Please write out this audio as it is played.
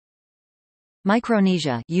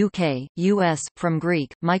Micronesia UK, US, from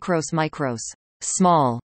Greek, mikros,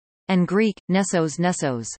 small, and Greek,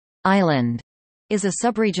 nessos, island, is a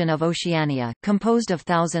subregion of Oceania, composed of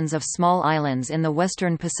thousands of small islands in the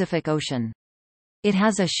western Pacific Ocean. It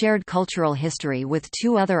has a shared cultural history with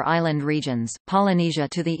two other island regions, Polynesia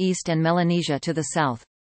to the east and Melanesia to the south.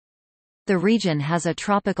 The region has a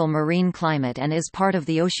tropical marine climate and is part of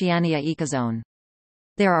the Oceania ecozone.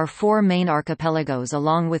 There are 4 main archipelagos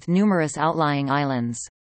along with numerous outlying islands.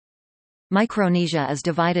 Micronesia is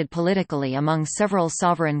divided politically among several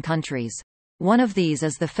sovereign countries. One of these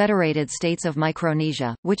is the Federated States of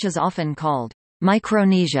Micronesia, which is often called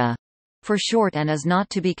Micronesia for short and is not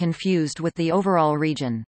to be confused with the overall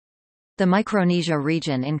region. The Micronesia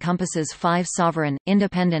region encompasses 5 sovereign,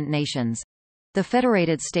 independent nations: the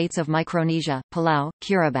Federated States of Micronesia, Palau,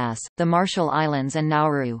 Kiribati, the Marshall Islands and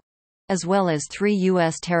Nauru, as well as 3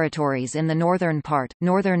 U.S. territories in the northern part,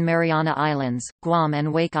 Northern Mariana Islands, Guam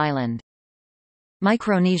and Wake Island.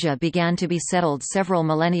 Micronesia began to be settled several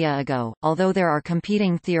millennia ago, although there are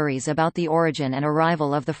competing theories about the origin and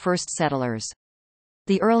arrival of the first settlers.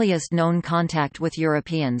 The earliest known contact with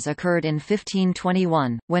Europeans occurred in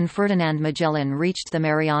 1521, when Ferdinand Magellan reached the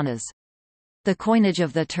Marianas. The coinage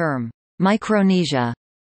of the term, Micronesia,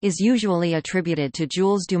 is usually attributed to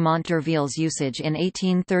Jules Dumont d'Urville's usage in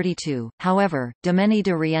 1832, however, Domeni de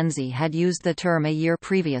Rienzi had used the term a year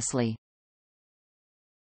previously.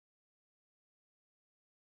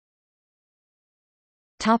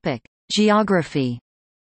 Geography.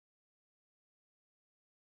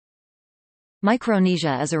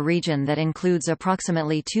 Micronesia is a region that includes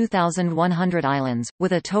approximately 2,100 islands,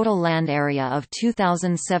 with a total land area of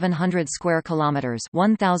 2,700 square kilometers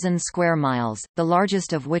 (1,000 square miles), the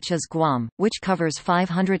largest of which is Guam, which covers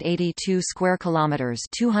 582 square kilometers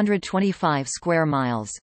 (225 square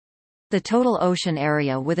miles). The total ocean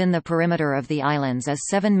area within the perimeter of the islands is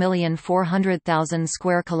 7,400,000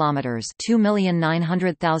 square kilometers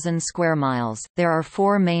 (2,900,000 square miles). There are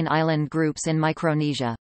 4 main island groups in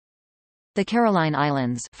Micronesia: the Carolina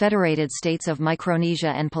Islands, Federated States of Micronesia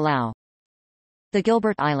and Palau; the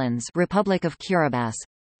Gilbert Islands, Republic of Kiribati;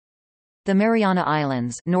 the Mariana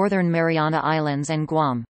Islands, Northern Mariana Islands and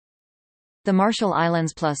Guam; the Marshall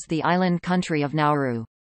Islands plus the island country of Nauru.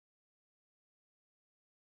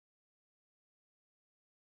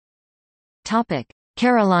 Topic: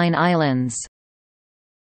 Carolina Islands.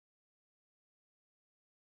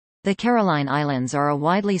 The Carolina Islands are a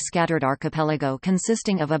widely scattered archipelago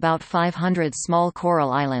consisting of about 500 small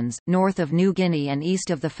coral islands, north of New Guinea and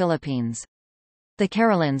east of the Philippines. The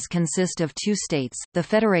Carolines consist of 2 states, the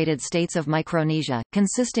Federated States of Micronesia,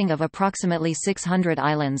 consisting of approximately 600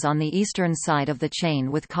 islands on the eastern side of the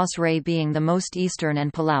chain, with Cosray being the most eastern,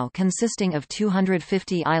 and Palau consisting of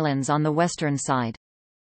 250 islands on the western side.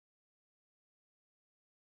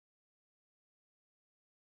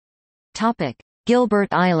 Gilbert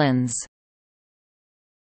Islands.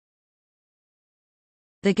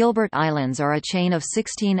 The Gilbert Islands are a chain of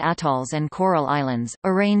 16 atolls and coral islands,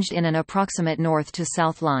 arranged in an approximate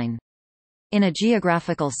north-to-south line. In a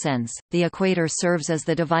geographical sense, the equator serves as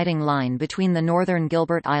the dividing line between the northern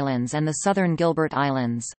Gilbert Islands and the southern Gilbert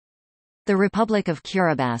Islands. The Republic of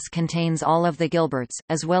Kiribati contains all of the Gilberts,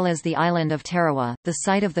 as well as the island of Tarawa, the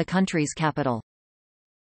site of the country's capital.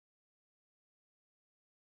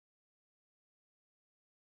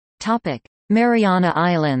 Mariana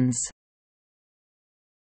Islands.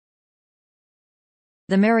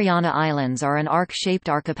 The Mariana Islands are an arc-shaped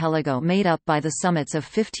archipelago made up by the summits of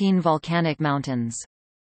 15 volcanic mountains.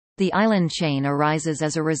 The island chain arises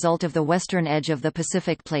as a result of the western edge of the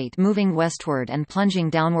Pacific Plate moving westward and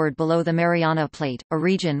plunging downward below the Mariana Plate, a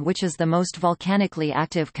region which is the most volcanically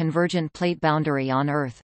active convergent plate boundary on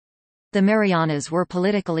Earth. The Marianas were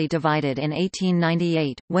politically divided in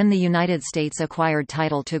 1898, when the United States acquired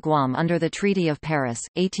title to Guam under the Treaty of Paris,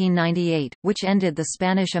 1898, which ended the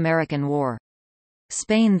Spanish–American War.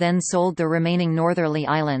 Spain then sold the remaining northerly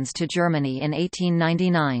islands to Germany in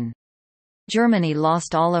 1899. Germany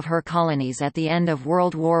lost all of her colonies at the end of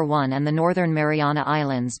World War I, and the Northern Mariana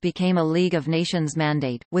Islands became a League of Nations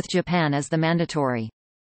mandate, with Japan as the mandatory.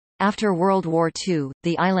 After World War II,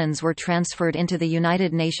 the islands were transferred into the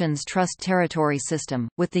United Nations Trust Territory System,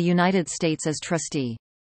 with the United States as trustee.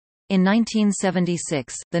 In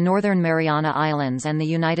 1976, the Northern Mariana Islands and the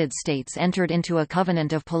United States entered into a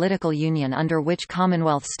covenant of political union under which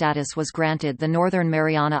Commonwealth status was granted the Northern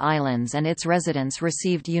Mariana Islands, and its residents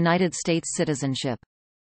received United States citizenship.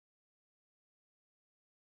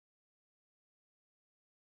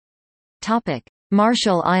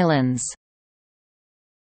 Marshall Islands.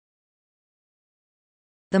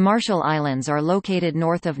 The Marshall Islands are located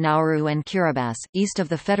north of Nauru and Kiribati, east of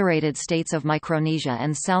the Federated States of Micronesia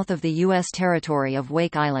and south of the U.S. territory of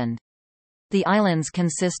Wake Island. The islands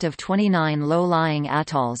consist of 29 low-lying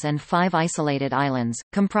atolls and 5 isolated islands,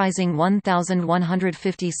 comprising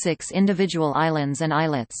 1,156 individual islands and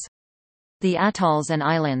islets. The atolls and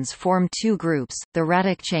islands form two groups, the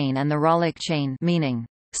Radak chain and the Ralik chain, meaning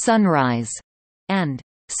sunrise and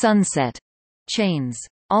sunset chains.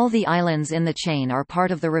 All the islands in the chain are part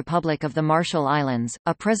of the Republic of the Marshall Islands,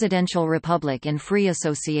 a presidential republic in free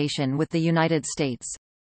association with the United States.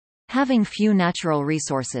 Having few natural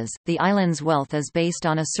resources, the island's wealth is based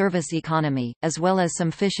on a service economy, as well as some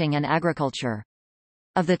fishing and agriculture.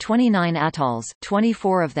 Of the 29 atolls,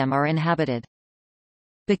 24 of them are inhabited.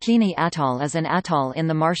 Bikini Atoll is an atoll in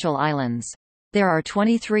the Marshall Islands. There are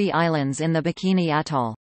 23 islands in the Bikini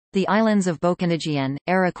Atoll. The islands of Bokanagian,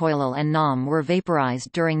 Arakoilal and Nam were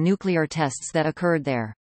vaporized during nuclear tests that occurred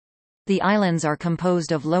there. The islands are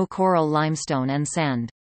composed of low coral limestone and sand.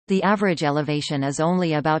 The average elevation is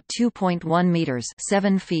only about 2.1 meters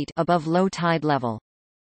 (7 feet) above low tide level.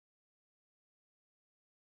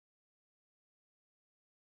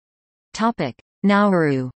 Topic: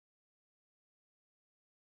 Nauru.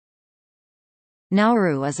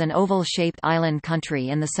 Nauru is an oval-shaped island country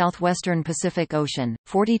in the southwestern Pacific Ocean,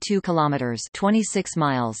 42 kilometers (26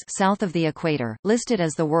 miles) south of the equator, listed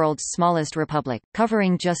as the world's smallest republic,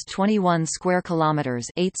 covering just 21 square kilometers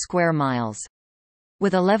 (8 square miles).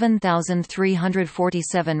 With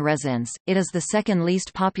 11,347 residents, it is the second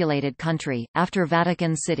least populated country, after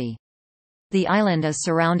Vatican City. The island is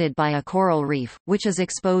surrounded by a coral reef, which is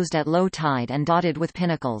exposed at low tide and dotted with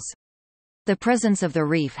pinnacles. The presence of the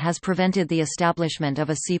reef has prevented the establishment of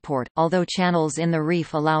a seaport, although channels in the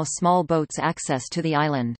reef allow small boats access to the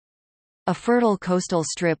island. A fertile coastal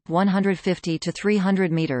strip 150 to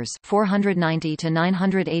 300 meters (490 to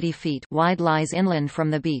 980 feet) wide lies inland from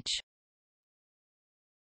the beach.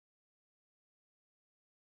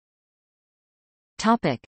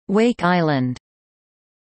 Wake Island.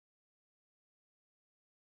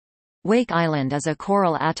 Wake Island is a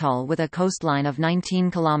coral atoll with a coastline of 19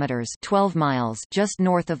 kilometers (12 miles) just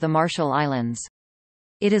north of the Marshall Islands.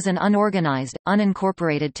 It is an unorganized,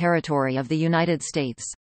 unincorporated territory of the United States.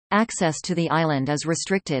 Access to the island is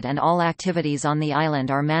restricted and all activities on the island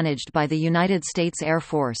are managed by the United States Air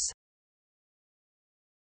Force.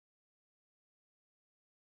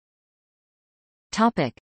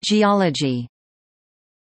 Topic: Geology.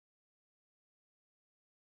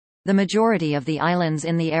 The majority of the islands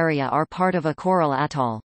in the area are part of a coral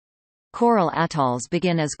atoll. Coral atolls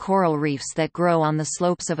begin as coral reefs that grow on the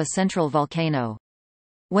slopes of a central volcano.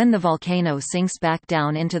 When the volcano sinks back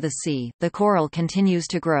down into the sea, the coral continues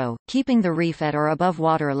to grow, keeping the reef at or above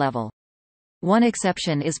water level. One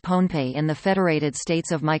exception is Pohnpei in the Federated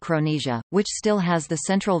States of Micronesia, which still has the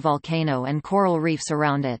central volcano and coral reefs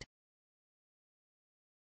around it.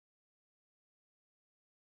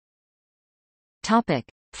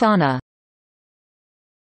 Fauna.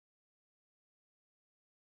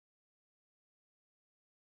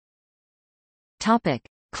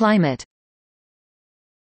 Climate.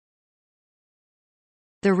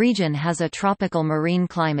 The region has a tropical marine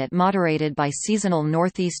climate moderated by seasonal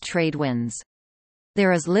northeast trade winds.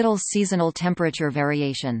 There is little seasonal temperature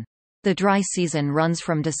variation. The dry season runs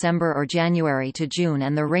from December or January to June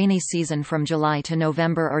and the rainy season from July to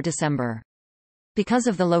November or December. Because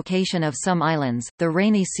of the location of some islands, the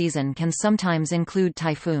rainy season can sometimes include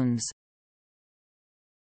typhoons.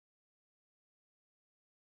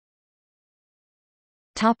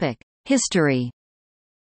 History.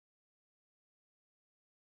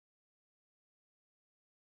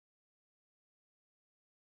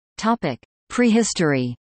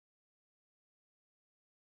 Prehistory.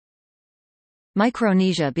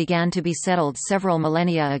 Micronesia began to be settled several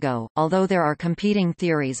millennia ago, although there are competing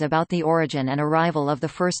theories about the origin and arrival of the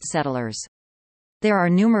first settlers. There are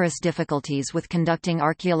numerous difficulties with conducting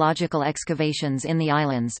archaeological excavations in the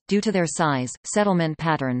islands, due to their size, settlement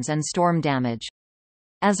patterns and storm damage.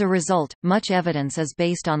 As a result, much evidence is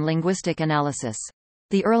based on linguistic analysis.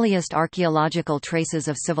 The earliest archaeological traces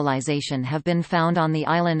of civilization have been found on the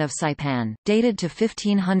island of Saipan, dated to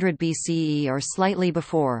 1500 BCE or slightly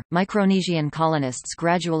before. Micronesian colonists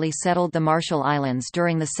gradually settled the Marshall Islands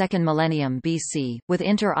during the second millennium BC, with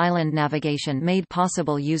inter-island navigation made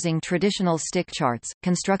possible using traditional stick charts.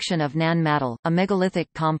 Construction of Nan Madol, a megalithic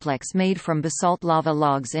complex made from basalt lava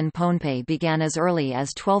logs in Pohnpei, began as early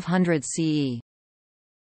as 1200 CE.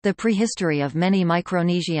 The prehistory of many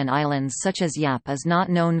Micronesian islands such as Yap is not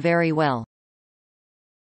known very well.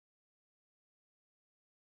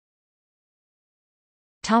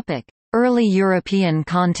 Early European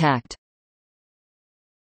contact.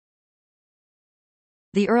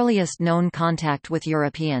 The earliest known contact with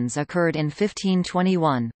Europeans occurred in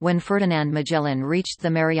 1521, when Ferdinand Magellan reached the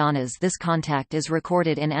Marianas. This contact is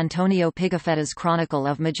recorded in Antonio Pigafetta's Chronicle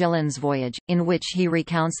of Magellan's Voyage, in which he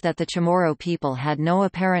recounts that the Chamorro people had no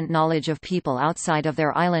apparent knowledge of people outside of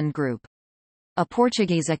their island group. A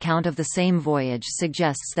Portuguese account of the same voyage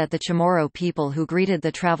suggests that the Chamorro people who greeted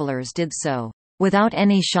the travelers did so, without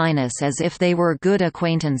any shyness, as if they were good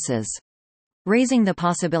acquaintances, raising the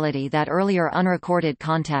possibility that earlier unrecorded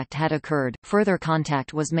contact had occurred. Further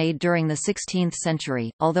contact was made during the 16th century,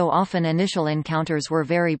 although often initial encounters were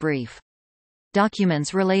very brief.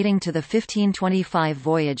 Documents relating to the 1525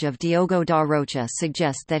 voyage of Diogo da Rocha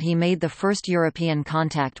suggest that he made the first European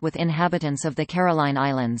contact with inhabitants of the Caroline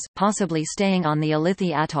Islands, possibly staying on the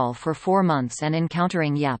Alethi atoll for 4 months and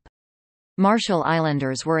encountering Yap. Marshall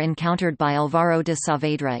Islanders were encountered by Alvaro de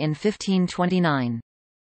Saavedra in 1529.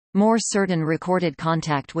 More certain recorded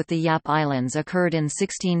contact with the Yap Islands occurred in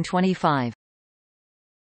 1625.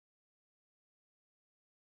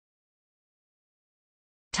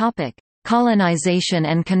 Topic: Colonization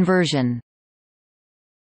and conversion.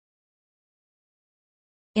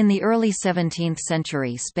 In the early 17th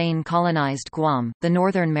century, Spain colonized Guam, the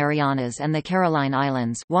Northern Marianas and the Caroline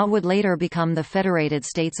Islands, what would later become the Federated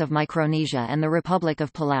States of Micronesia and the Republic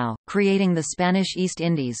of Palau, creating the Spanish East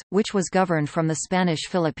Indies, which was governed from the Spanish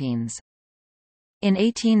Philippines. In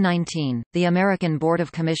 1819, the American Board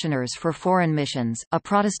of Commissioners for Foreign Missions, a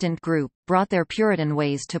Protestant group, brought their Puritan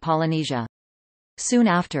ways to Polynesia. Soon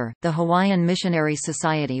after, the Hawaiian Missionary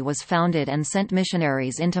Society was founded and sent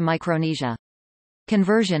missionaries into Micronesia.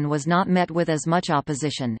 Conversion was not met with as much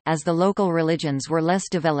opposition, as the local religions were less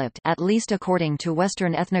developed, at least according to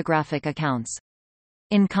Western ethnographic accounts.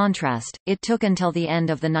 In contrast, it took until the end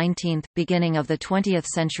of the 19th, beginning of the 20th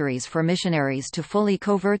centuries for missionaries to fully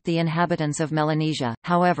convert the inhabitants of Melanesia.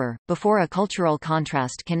 However, before a cultural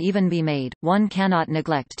contrast can even be made, one cannot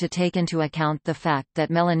neglect to take into account the fact that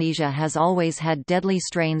Melanesia has always had deadly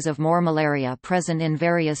strains of Moor malaria present in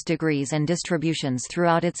various degrees and distributions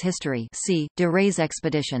throughout its history. See de Rey's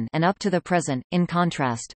expedition, and up to the present. In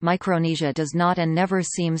contrast, Micronesia does not and never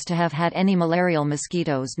seems to have had any malarial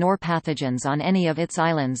mosquitoes nor pathogens on any of its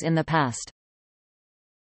islands in the past.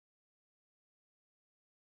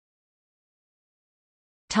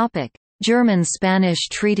 Topic: German-Spanish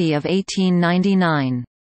Treaty of 1899.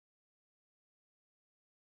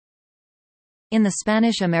 In the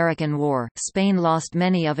Spanish-American War, Spain lost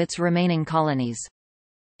many of its remaining colonies.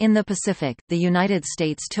 In the Pacific, the United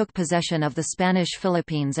States took possession of the Spanish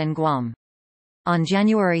Philippines and Guam. On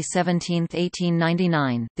January 17,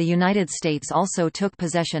 1899, the United States also took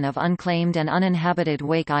possession of unclaimed and uninhabited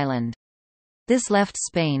Wake Island. This left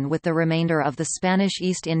Spain with the remainder of the Spanish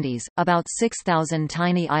East Indies, about 6,000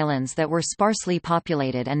 tiny islands that were sparsely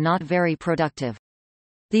populated and not very productive.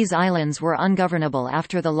 These islands were ungovernable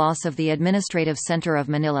after the loss of the administrative center of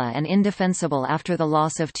Manila and indefensible after the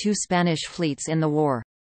loss of 2 Spanish fleets in the war.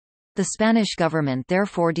 The Spanish government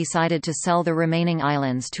therefore decided to sell the remaining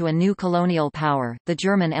islands to a new colonial power, the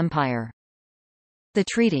German Empire. The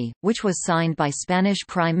treaty, which was signed by Spanish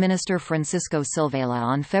Prime Minister Francisco Silvela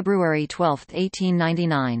on February 12,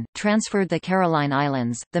 1899, transferred the Caroline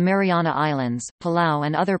Islands, the Mariana Islands, Palau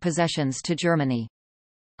and other possessions to Germany.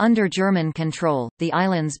 Under German control, the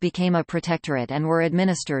islands became a protectorate and were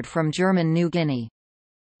administered from German New Guinea.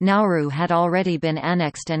 Nauru had already been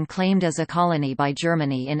annexed and claimed as a colony by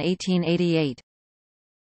Germany in 1888.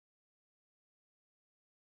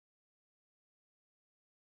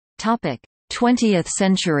 Topic: 20th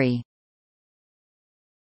century.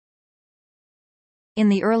 In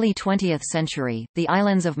the early 20th century, the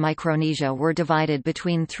islands of Micronesia were divided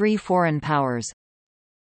between 3 foreign powers.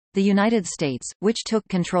 The United States, which took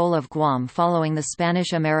control of Guam following the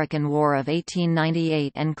Spanish-American War of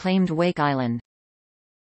 1898 and claimed Wake Island.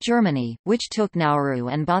 Germany, which took Nauru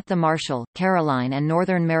and bought the Marshall, Caroline and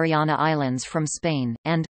Northern Mariana Islands from Spain,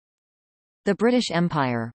 and the British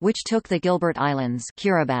Empire, which took the Gilbert Islands,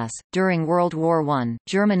 Kiribati. During World War I,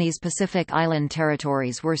 Germany's Pacific Island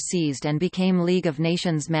territories were seized and became League of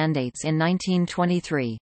Nations mandates in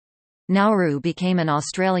 1923. Nauru became an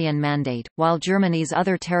Australian mandate, while Germany's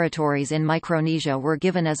other territories in Micronesia were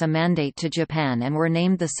given as a mandate to Japan and were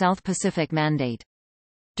named the South Pacific Mandate.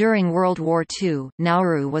 During World War II,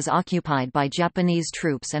 Nauru was occupied by Japanese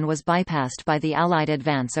troops and was bypassed by the Allied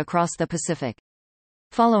advance across the Pacific.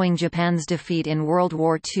 Following Japan's defeat in World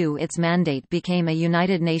War II, its mandate became a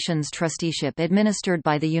United Nations trusteeship administered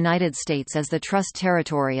by the United States as the trust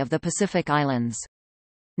territory of the Pacific Islands.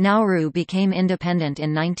 Nauru became independent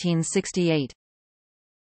in 1968.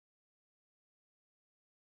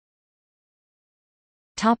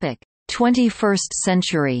 21st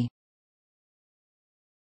century.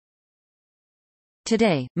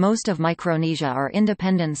 Today, most of Micronesia are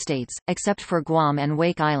independent states, except for Guam and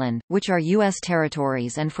Wake Island, which are U.S.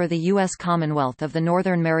 territories, and for the U.S. Commonwealth of the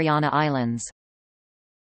Northern Mariana Islands.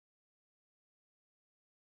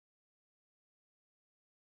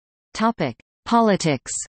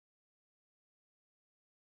 Politics.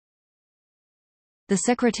 The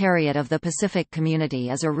Secretariat of the Pacific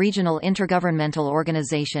Community is a regional intergovernmental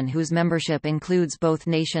organization whose membership includes both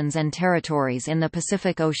nations and territories in the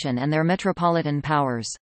Pacific Ocean and their metropolitan powers.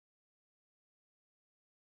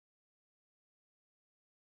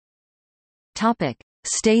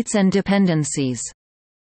 States and dependencies.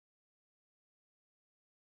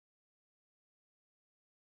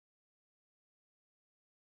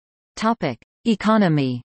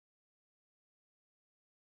 Economy.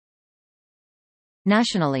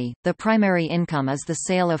 Nationally, the primary income is the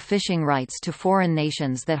sale of fishing rights to foreign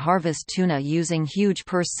nations that harvest tuna using huge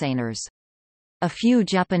purse seiners. A few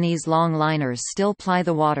Japanese long liners still ply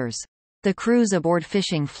the waters. The crews aboard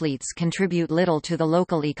fishing fleets contribute little to the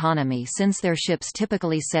local economy since their ships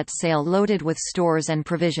typically set sail loaded with stores and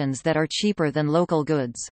provisions that are cheaper than local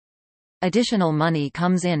goods. Additional money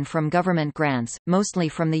comes in from government grants, mostly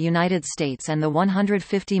from the United States, and the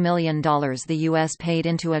 $150 million the U.S. paid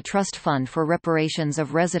into a trust fund for reparations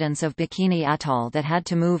of residents of Bikini Atoll that had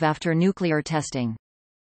to move after nuclear testing.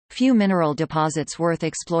 Few mineral deposits worth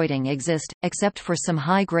exploiting exist, except for some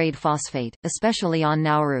high-grade phosphate, especially on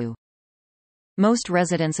Nauru. Most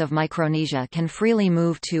residents of Micronesia can freely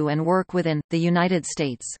move to and work within the United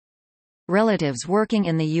States. Relatives working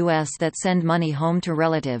in the U.S. that send money home to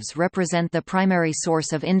relatives represent the primary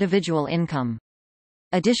source of individual income.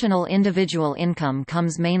 Additional individual income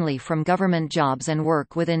comes mainly from government jobs and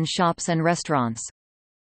work within shops and restaurants.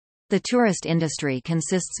 The tourist industry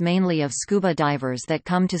consists mainly of scuba divers that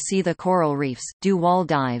come to see the coral reefs, do wall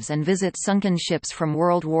dives, and visit sunken ships from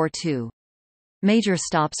World War II. Major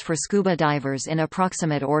stops for scuba divers in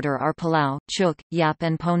approximate order are Palau, Chuuk, Yap,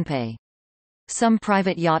 and Pohnpei. Some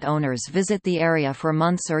private yacht owners visit the area for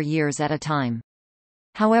months or years at a time.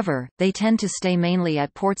 However, they tend to stay mainly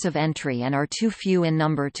at ports of entry and are too few in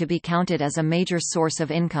number to be counted as a major source of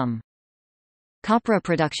income. Copra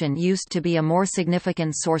production used to be a more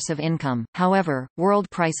significant source of income, however, world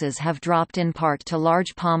prices have dropped in part to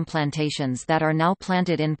large palm plantations that are now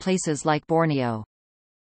planted in places like Borneo.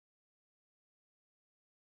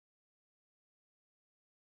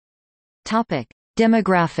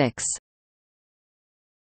 Demographics.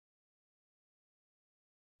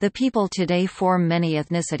 The people today form many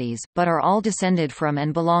ethnicities, but are all descended from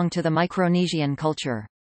and belong to the Micronesian culture.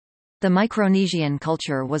 The Micronesian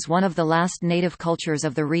culture was one of the last native cultures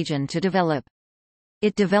of the region to develop.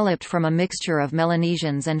 It developed from a mixture of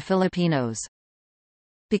Melanesians and Filipinos.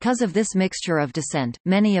 Because of this mixture of descent,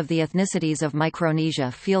 many of the ethnicities of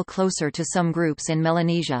Micronesia feel closer to some groups in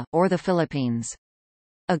Melanesia, or the Philippines.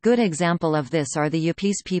 A good example of this are the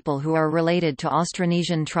Chuukese people, who are related to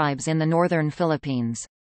Austronesian tribes in the northern Philippines.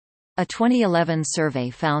 A 2011 survey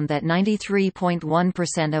found that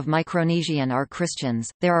 93.1% of Micronesian are Christians.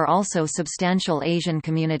 There are also substantial Asian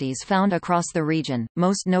communities found across the region,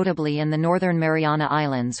 most notably in the Northern Mariana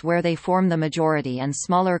Islands, where they form the majority, and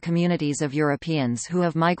smaller communities of Europeans who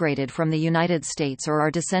have migrated from the United States or are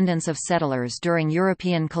descendants of settlers during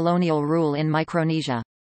European colonial rule in Micronesia.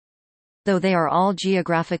 Though they are all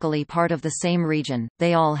geographically part of the same region,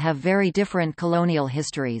 they all have very different colonial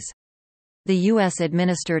histories. The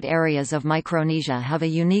U.S.-administered areas of Micronesia have a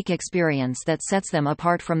unique experience that sets them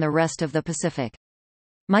apart from the rest of the Pacific.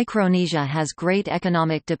 Micronesia has great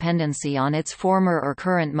economic dependency on its former or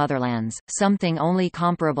current motherlands, something only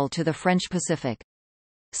comparable to the French Pacific.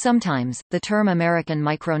 Sometimes, the term American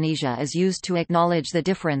Micronesia is used to acknowledge the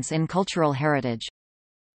difference in cultural heritage.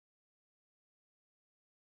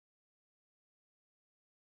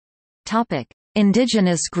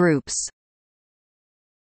 Indigenous groups.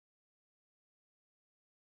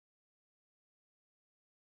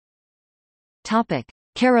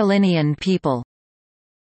 Carolinian people.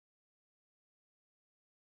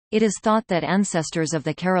 It is thought that ancestors of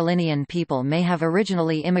the Carolinian people may have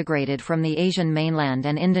originally immigrated from the Asian mainland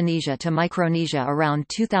and Indonesia to Micronesia around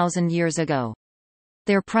 2,000 years ago.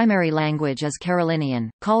 Their primary language is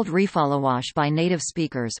Carolinian, called Rifalawash by native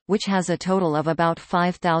speakers, which has a total of about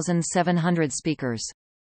 5,700 speakers.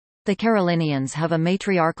 The Carolinians have a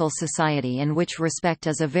matriarchal society in which respect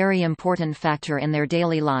is a very important factor in their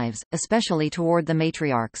daily lives, especially toward the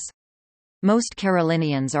matriarchs. Most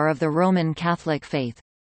Carolinians are of the Roman Catholic faith.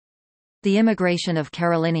 The immigration of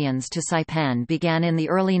Carolinians to Saipan began in the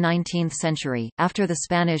early 19th century, after the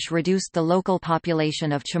Spanish reduced the local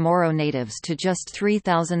population of Chamorro natives to just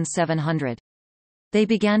 3,700. They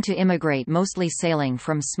began to immigrate mostly sailing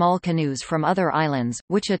from small canoes from other islands,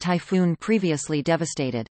 which a typhoon previously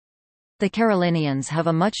devastated. The Carolinians have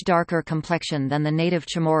a much darker complexion than the native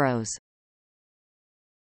Chamorros.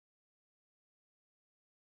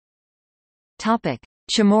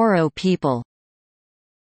 Chamorro people.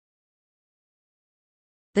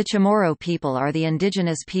 The Chamorro people are the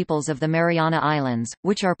indigenous peoples of the Mariana Islands,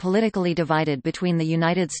 which are politically divided between the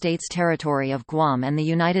United States territory of Guam and the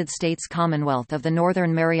United States Commonwealth of the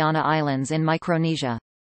Northern Mariana Islands in Micronesia.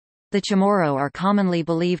 The Chamorro are commonly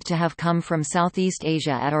believed to have come from Southeast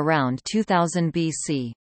Asia at around 2000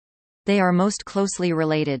 BC. They are most closely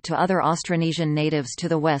related to other Austronesian natives to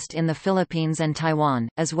the west in the Philippines and Taiwan,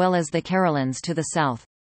 as well as the Carolins to the south.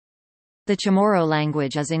 The Chamorro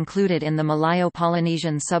language is included in the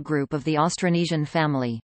Malayo-Polynesian subgroup of the Austronesian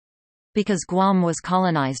family. Because Guam was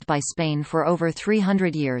colonized by Spain for over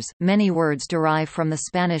 300 years, many words derive from the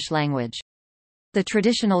Spanish language. The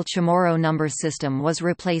traditional Chamorro number system was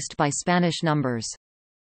replaced by Spanish numbers.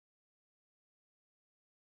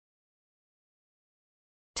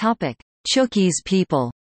 Chuukese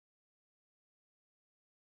people.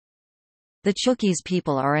 The Chuukese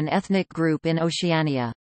people are an ethnic group in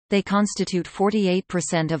Oceania. They constitute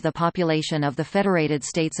 48% of the population of the Federated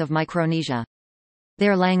States of Micronesia.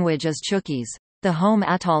 Their language is Chuukese. The home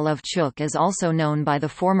atoll of Chuuk is also known by the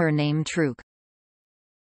former name Truk.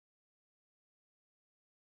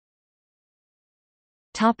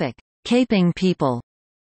 Kaping people.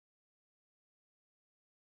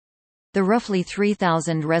 The roughly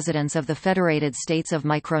 3,000 residents of the Federated States of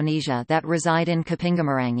Micronesia that reside in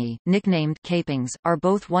Kapingamarangi, nicknamed Kapings, are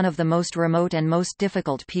both one of the most remote and most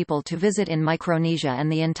difficult people to visit in Micronesia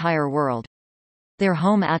and the entire world. Their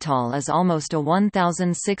home atoll is almost a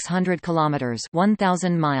 1,600 kilometers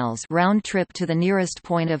 (1,000 miles) round trip to the nearest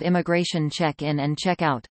point of immigration check-in and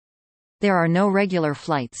check-out. There are no regular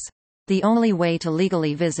flights. The only way to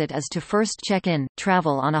legally visit is to first check in,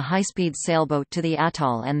 travel on a high-speed sailboat to the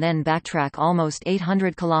atoll and then backtrack almost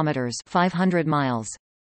 800 kilometers (500 miles).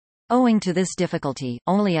 Owing to this difficulty,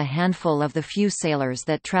 only a handful of the few sailors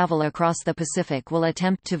that travel across the Pacific will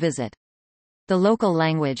attempt to visit. The local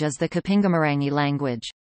language is the Kapingamarangi language.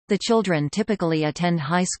 The children typically attend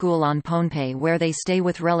high school on Pohnpei, where they stay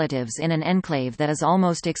with relatives in an enclave that is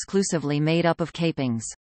almost exclusively made up of Kapings.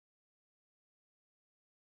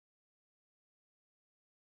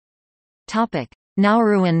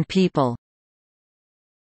 Nauruan people.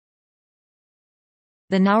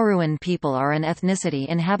 The Nauruan people are an ethnicity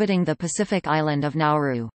inhabiting the Pacific island of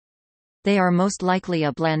Nauru. They are most likely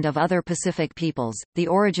a blend of other Pacific peoples. The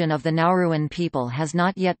origin of the Nauruan people has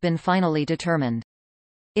not yet been finally determined.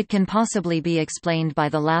 It can possibly be explained by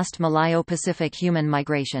the last Malayo-Pacific human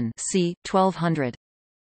migration, c. 1200.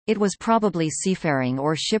 It was probably seafaring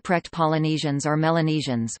or shipwrecked Polynesians or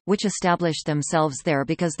Melanesians, which established themselves there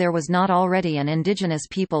because there was not already an indigenous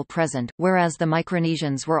people present, whereas the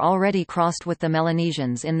Micronesians were already crossed with the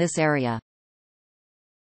Melanesians in this area.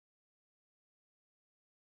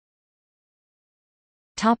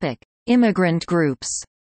 Immigrant groups.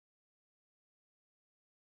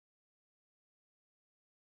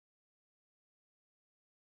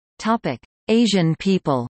 Asian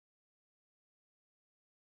people.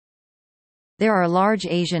 There are large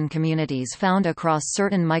Asian communities found across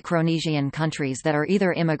certain Micronesian countries that are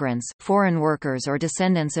either immigrants, foreign workers or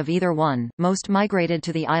descendants of either one. Most migrated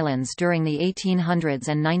to the islands during the 1800s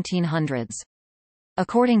and 1900s.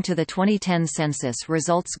 According to the 2010 census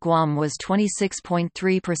results, Guam was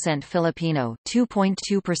 26.3% Filipino,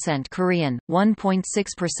 2.2% Korean,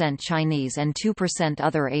 1.6% Chinese and 2%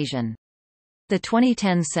 other Asian. The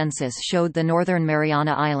 2010 census showed the Northern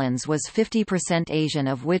Mariana Islands was 50% Asian,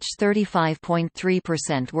 of which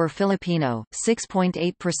 35.3% were Filipino,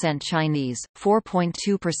 6.8% Chinese,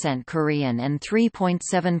 4.2% Korean and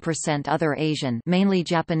 3.7% other Asian, mainly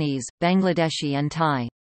Japanese, Bangladeshi and Thai.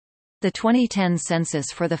 The 2010 census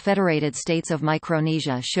for the Federated States of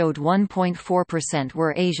Micronesia showed 1.4%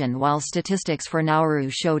 were Asian, while statistics for Nauru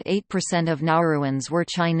showed 8% of Nauruans were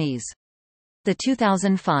Chinese. The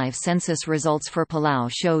 2005 census results for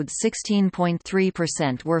Palau showed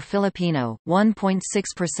 16.3% were Filipino,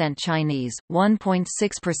 1.6% Chinese, 1.6%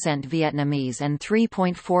 Vietnamese and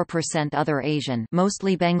 3.4% other Asian,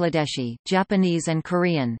 mostly Bangladeshi, Japanese and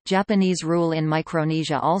Korean. Japanese rule in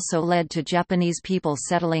Micronesia also led to Japanese people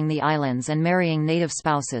settling the islands and marrying native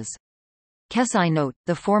spouses. Kesai note,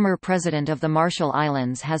 the former president of the Marshall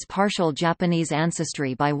Islands has partial Japanese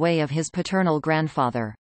ancestry by way of his paternal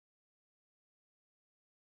grandfather.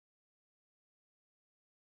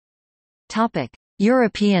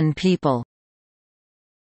 European people.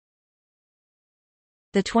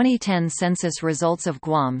 The 2010 census results of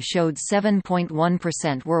Guam showed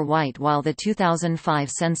 7.1% were white, while the 2005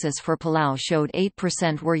 census for Palau showed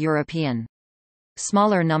 8% were European.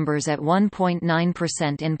 Smaller numbers at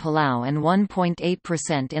 1.9% in Palau and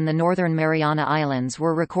 1.8% in the Northern Mariana Islands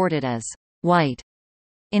were recorded as white.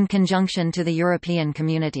 In conjunction to the European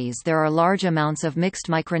communities, there are large amounts of mixed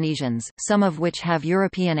Micronesians, some of which have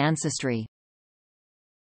European ancestry.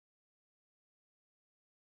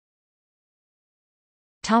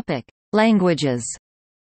 Languages.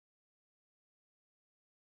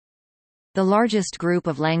 The largest group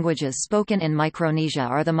of languages spoken in Micronesia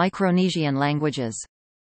are the Micronesian languages.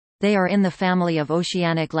 They are in the family of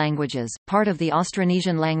Oceanic languages, part of the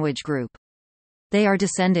Austronesian language group. They are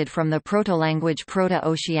descended from the proto-language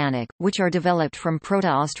Proto-Oceanic, which are developed from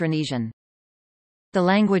Proto-Austronesian. The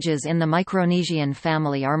languages in the Micronesian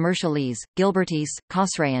family are Mercialese, Gilbertese,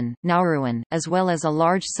 Cosraean, Nauruan, as well as a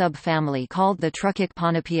large sub-family called the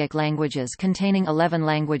Trukic-Ponapeac languages containing 11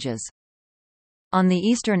 languages. On the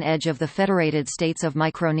eastern edge of the Federated States of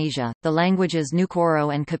Micronesia, the languages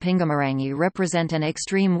Nukoro and Kapingamarangi represent an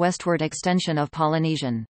extreme westward extension of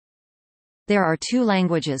Polynesian. There are two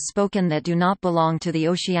languages spoken that do not belong to the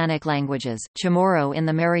Oceanic languages, Chamorro in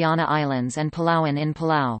the Mariana Islands and Palauan in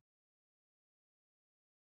Palau.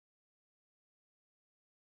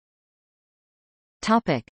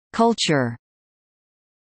 Culture.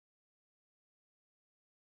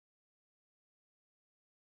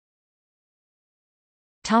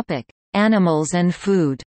 Animals and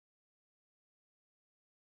food.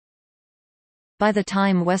 By the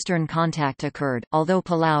time Western contact occurred, although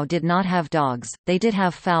Palau did not have dogs, they did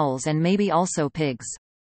have fowls and maybe also pigs.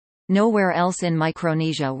 Nowhere else in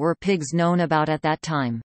Micronesia were pigs known about at that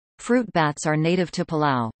time. Fruit bats are native to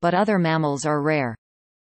Palau, but other mammals are rare.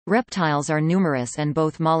 Reptiles are numerous and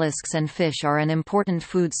both mollusks and fish are an important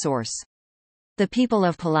food source. The people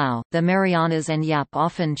of Palau, the Marianas and Yap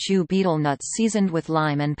often chew betel nuts seasoned with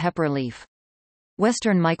lime and pepper leaf.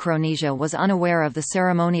 Western Micronesia was unaware of the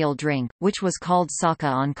ceremonial drink, which was called saka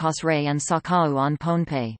on Cosrae and sakau on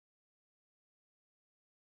Pohnpei.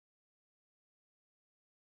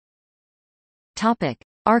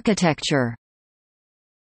 Architecture.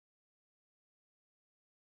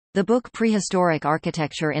 The book Prehistoric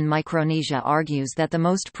Architecture in Micronesia argues that the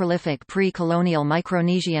most prolific pre-colonial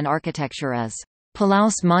Micronesian architecture is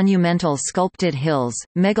Palau's monumental sculpted hills,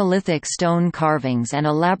 megalithic stone carvings and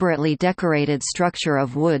elaborately decorated structure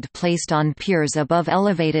of wood placed on piers above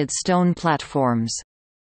elevated stone platforms.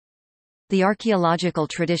 The archaeological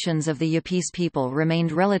traditions of the Yup'is people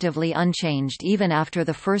remained relatively unchanged even after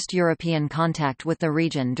the first European contact with the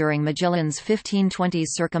region during Magellan's 1520s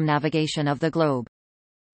circumnavigation of the globe.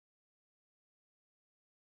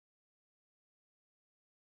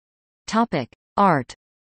 Art.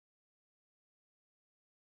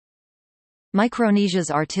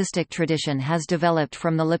 Micronesia's artistic tradition has developed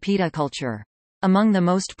from the Lapita culture. Among the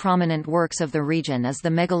most prominent works of the region is the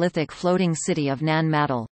megalithic floating city of Nan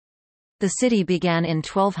Madol. The city began in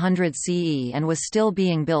 1200 CE and was still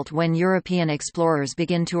being built when European explorers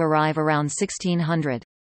began to arrive around 1600.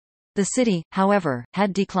 The city, however,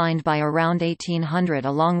 had declined by around 1800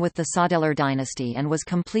 along with the Saudelar dynasty and was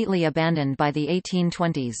completely abandoned by the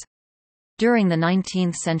 1820s. During the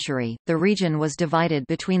 19th century, the region was divided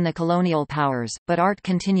between the colonial powers, but art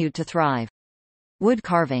continued to thrive. Wood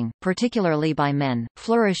carving, particularly by men,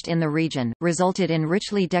 flourished in the region, resulted in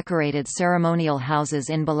richly decorated ceremonial houses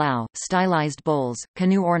in Palau, stylized bowls,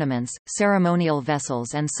 canoe ornaments, ceremonial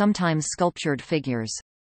vessels and sometimes sculptured figures.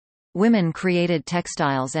 Women created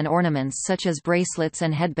textiles and ornaments such as bracelets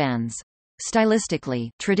and headbands. Stylistically,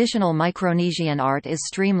 traditional Micronesian art is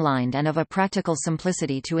streamlined and of a practical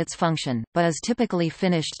simplicity to its function, but is typically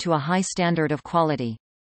finished to a high standard of quality.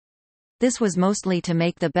 This was mostly to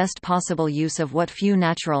make the best possible use of what few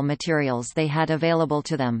natural materials they had available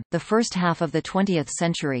to them. The first half of the 20th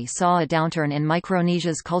century saw a downturn in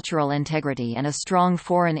Micronesia's cultural integrity and a strong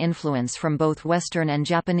foreign influence from both Western and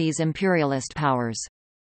Japanese imperialist powers.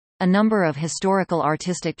 A number of historical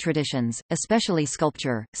artistic traditions, especially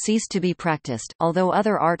sculpture, ceased to be practiced, although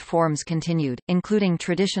other art forms continued, including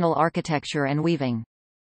traditional architecture and weaving.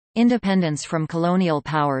 Independence from colonial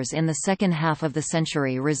powers in the second half of the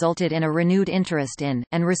century resulted in a renewed interest in,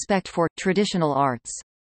 and respect for, traditional arts.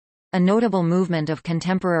 A notable movement of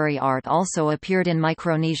contemporary art also appeared in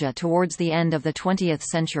Micronesia towards the end of the 20th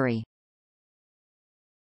century.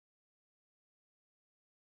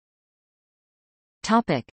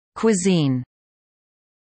 Cuisine.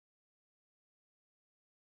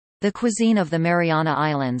 The cuisine of the Mariana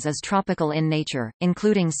Islands is tropical in nature,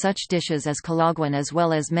 including such dishes as Calagwan as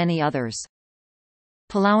well as many others.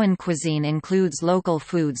 Palauan cuisine includes local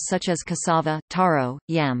foods such as cassava, taro,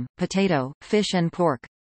 yam, potato, fish and pork.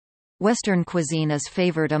 Western cuisine is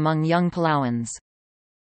favored among young Palauans.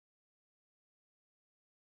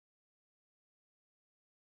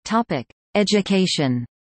 Education.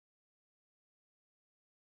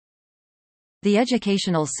 The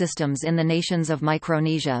educational systems in the nations of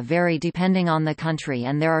Micronesia vary depending on the country,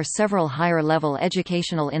 and there are several higher-level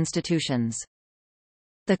educational institutions.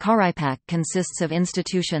 The CARIPAC consists of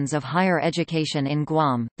institutions of higher education in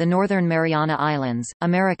Guam, the Northern Mariana Islands,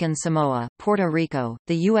 American Samoa, Puerto Rico,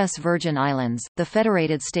 the U.S. Virgin Islands, the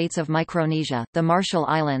Federated States of Micronesia, the Marshall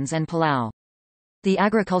Islands and Palau. The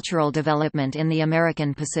agricultural development in the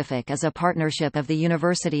American Pacific is a partnership of the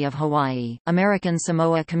University of Hawaii, American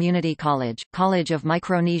Samoa Community College, College of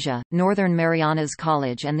Micronesia, Northern Marianas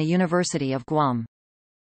College and the University of Guam.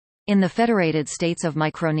 In the Federated States of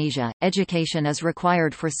Micronesia, education is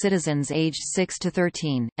required for citizens aged 6 to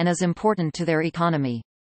 13, and is important to their economy.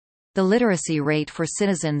 The literacy rate for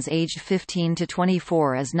citizens aged 15 to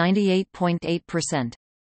 24 is 98.8%.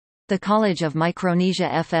 The College of Micronesia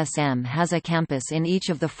FSM has a campus in each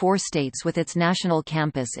of the 4 states with its national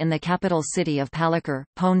campus in the capital city of Palikir,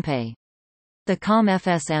 Pohnpei. The COM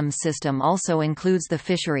FSM system also includes the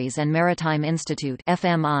Fisheries and Maritime Institute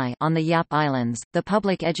 (FMI) on the Yap Islands. The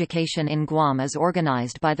public education in Guam is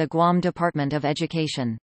organized by the Guam Department of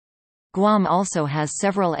Education. Guam also has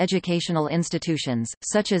several educational institutions,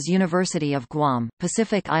 such as University of Guam,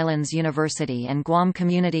 Pacific Islands University and Guam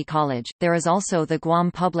Community College. There is also the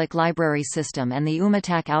Guam Public Library System and the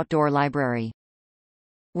Umatak Outdoor Library.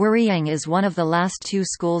 Wariang is one of the last 2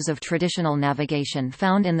 schools of traditional navigation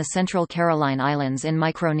found in the Central Caroline Islands in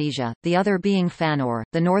Micronesia, the other being Fanor.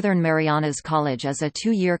 The Northern Marianas College is a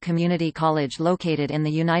 2-year community college located in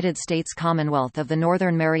the United States Commonwealth of the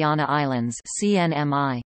Northern Mariana Islands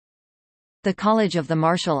 (CNMI). The College of the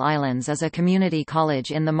Marshall Islands is a community college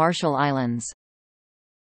in the Marshall Islands.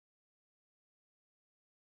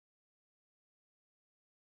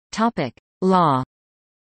 Law.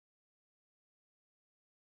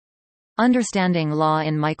 Understanding Law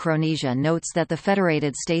in Micronesia notes that the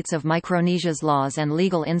Federated States of Micronesia's laws and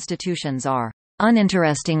legal institutions are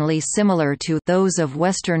uninterestingly similar to those of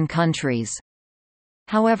Western countries.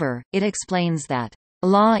 However, it explains that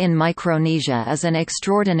law in Micronesia is an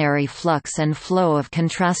extraordinary flux and flow of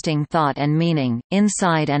contrasting thought and meaning,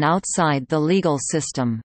 inside and outside the legal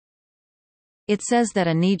system. It says that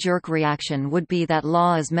a knee-jerk reaction would be that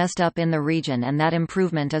law is messed up in the region and that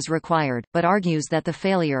improvement is required, but argues that the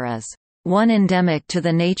failure is one endemic to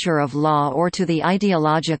the nature of law or to the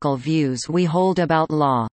ideological views we hold about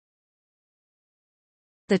law.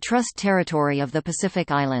 The Trust Territory of the Pacific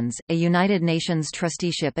Islands, a United Nations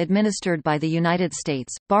trusteeship administered by the United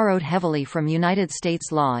States, borrowed heavily from United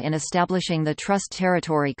States law in establishing the Trust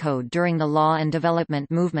Territory Code during the law and development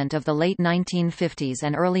movement of the late 1950s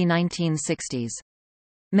and early 1960s.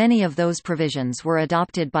 Many of those provisions were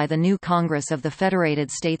adopted by the new Congress of the Federated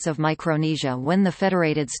States of Micronesia when the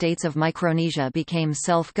Federated States of Micronesia became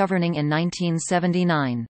self-governing in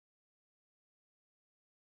 1979.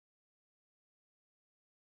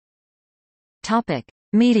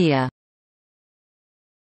 Media.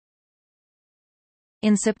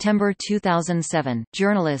 In September 2007,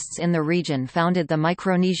 journalists in the region founded the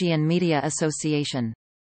Micronesian Media Association.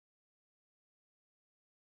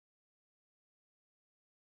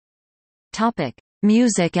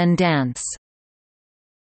 Music and dance.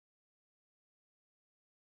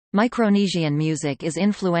 Micronesian music is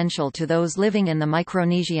influential to those living in the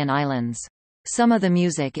Micronesian islands. Some of the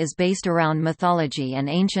music is based around mythology and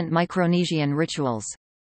ancient Micronesian rituals.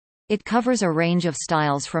 It covers a range of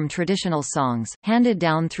styles from traditional songs, handed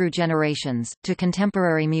down through generations, to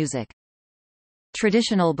contemporary music.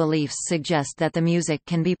 Traditional beliefs suggest that the music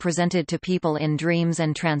can be presented to people in dreams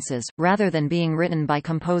and trances, rather than being written by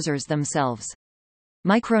composers themselves.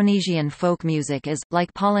 Micronesian folk music is,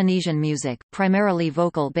 like Polynesian music, primarily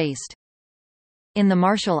vocal-based. In the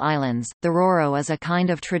Marshall Islands, the roro is a kind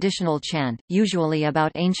of traditional chant, usually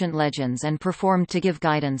about ancient legends and performed to give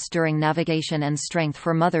guidance during navigation and strength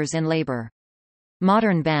for mothers in labor.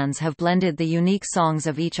 Modern bands have blended the unique songs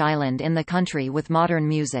of each island in the country with modern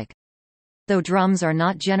music. Though drums are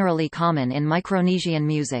not generally common in Micronesian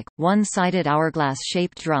music, one-sided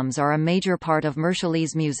hourglass-shaped drums are a major part of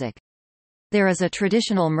Marshallese music. There is a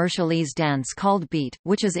traditional Marshallese dance called beat,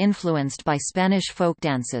 which is influenced by Spanish folk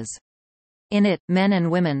dances. In it, men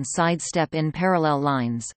and women sidestep in parallel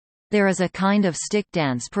lines. There is a kind of stick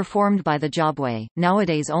dance performed by the Jobway,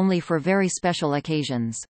 nowadays only for very special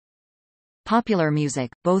occasions. Popular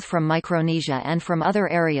music, both from Micronesia and from other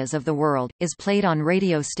areas of the world, is played on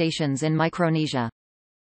radio stations in Micronesia.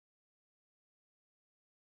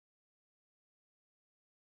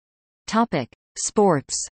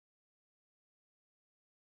 Sports.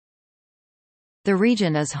 The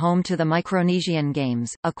region is home to the Micronesian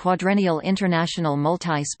Games, a quadrennial international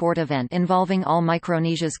multi-sport event involving all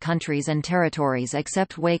Micronesia's countries and territories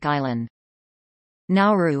except Wake Island.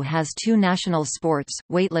 Nauru has two national sports,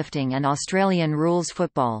 weightlifting and Australian rules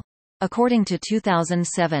football. According to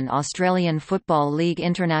 2007 Australian Football League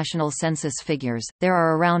international census figures, there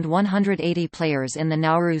are around 180 players in the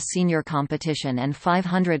Nauru senior competition and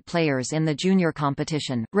 500 players in the junior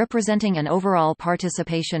competition, representing an overall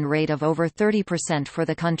participation rate of over 30% for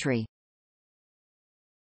the country.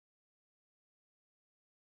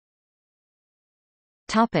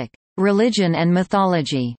 Religion and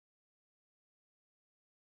mythology.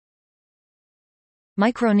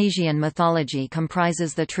 Micronesian mythology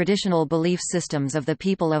comprises the traditional belief systems of the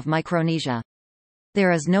people of Micronesia.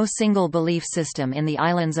 There is no single belief system in the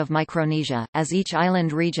islands of Micronesia, as each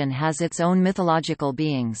island region has its own mythological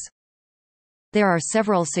beings. There are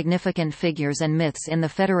several significant figures and myths in the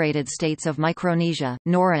federated states of Micronesia,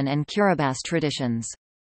 Nauruan and Kiribati traditions.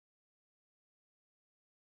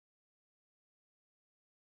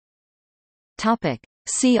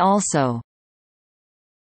 See also: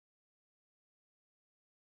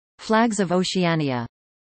 Flags of Oceania.